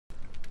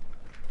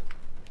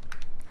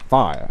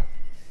Fire.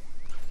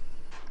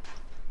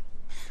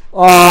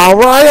 Oh,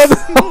 Ryan!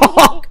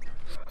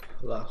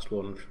 Last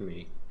one for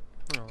me.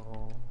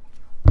 Oh.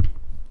 What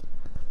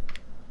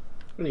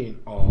do you mean?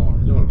 Oh,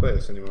 I don't want to play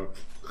this anymore.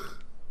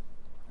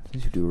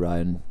 Yes, you do,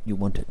 Ryan. You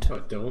want it. No, I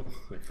don't.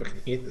 I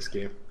fucking hate this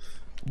game.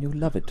 You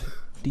love it.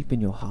 Deep in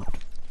your heart.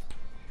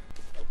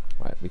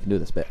 Right, we can do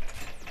this bit.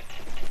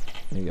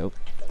 There you go.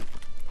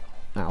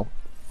 Ow.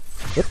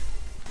 Yep.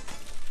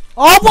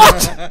 Oh,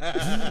 what?!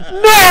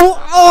 No!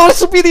 Oh, this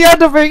will be the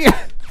end of me!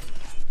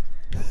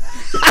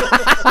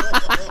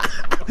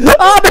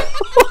 Oh, no!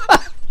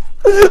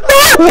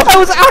 No! I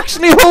was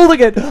actually holding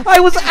it!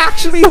 I was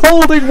actually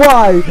holding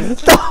Y!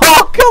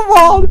 Oh, come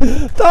on!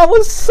 That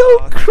was so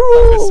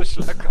cruel!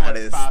 That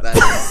is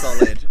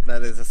solid.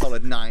 That is a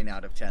solid 9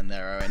 out of 10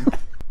 there,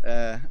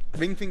 Owen.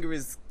 Ring finger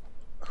is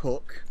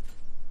hook.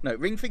 No,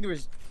 ring finger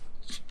is...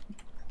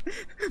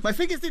 My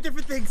fingers do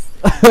different things!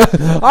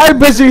 I'm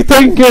busy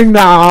thinking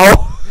now!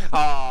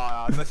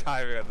 Oh, the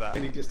timing of that.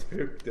 And he just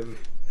hooked him.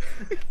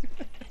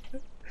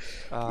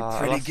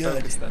 Pretty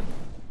good. Then.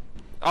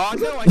 Oh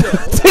no, I know.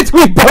 Did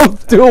we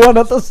both do one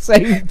at the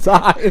same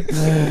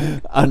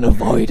time?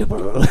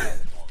 Unavoidable.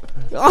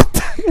 Oh,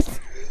 dang it.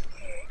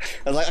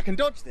 I was like, I can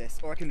dodge this,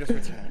 or I can just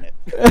return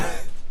it.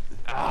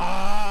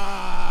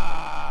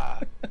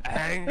 Ah,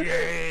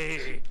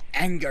 angry.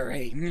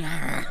 Angry.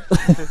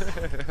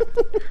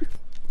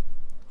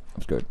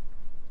 I'm scared.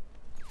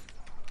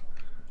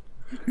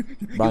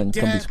 Ryan,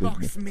 come be sweet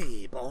with me.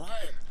 Me, boy.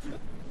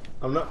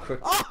 I'm not quick.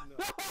 Oh!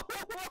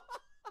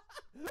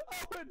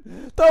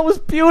 That was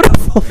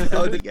beautiful!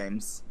 Oh, the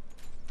games.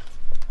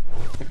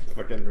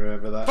 Fucking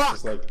remember that. Fuck!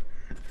 It's like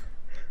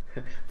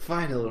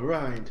final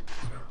round,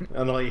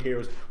 and all you hear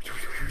was.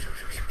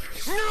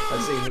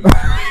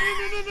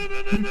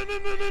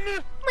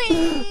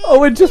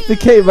 Oh, it just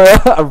became a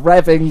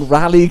revving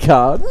rally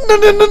car.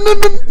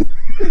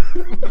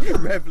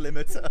 Rev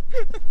limiter.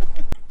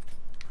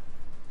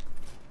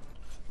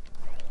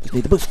 Just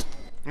need the boost.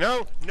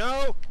 No,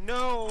 no,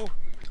 no.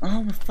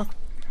 Oh my fuck.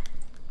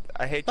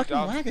 I hate you, Fucking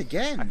dog. lag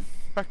again.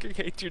 Fucking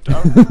hate you,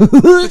 dog.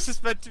 This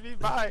is meant to be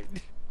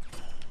mine.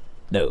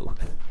 No.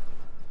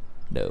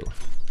 No.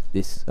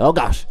 This. Oh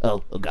gosh.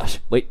 Oh gosh.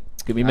 Wait.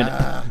 Give me a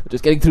minute.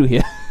 Just getting through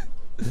here.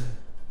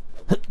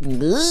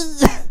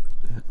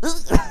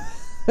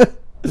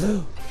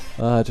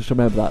 Just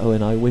remember that,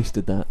 Owen. I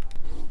wasted that.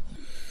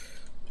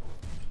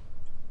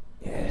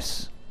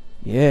 Yes.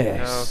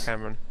 Yes. No,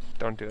 Cameron,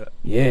 don't do it.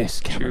 Yes,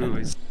 Cameron.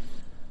 Choose.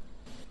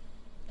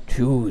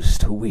 Choose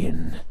to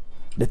win.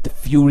 Let the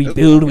fury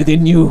build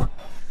within you.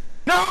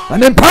 No!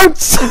 And then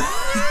pounce! I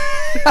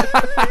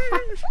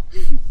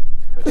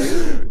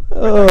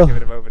give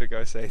it a moment to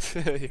go say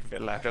you're a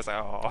bit loud. I was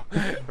like, oh,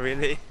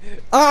 really?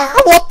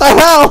 Ah, what the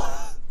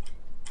hell?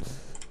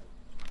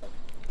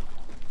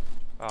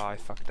 Oh, I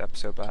fucked up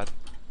so bad.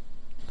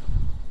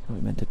 What are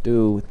we meant to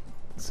do with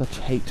such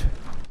hate?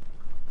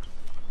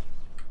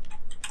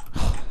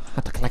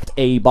 Had to collect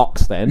a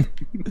box then.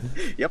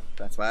 Yep,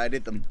 that's why I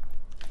did them.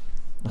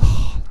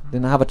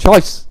 Didn't have a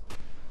choice.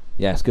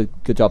 Yes, good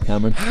job,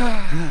 Cameron.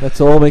 Let's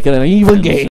all make it an even game.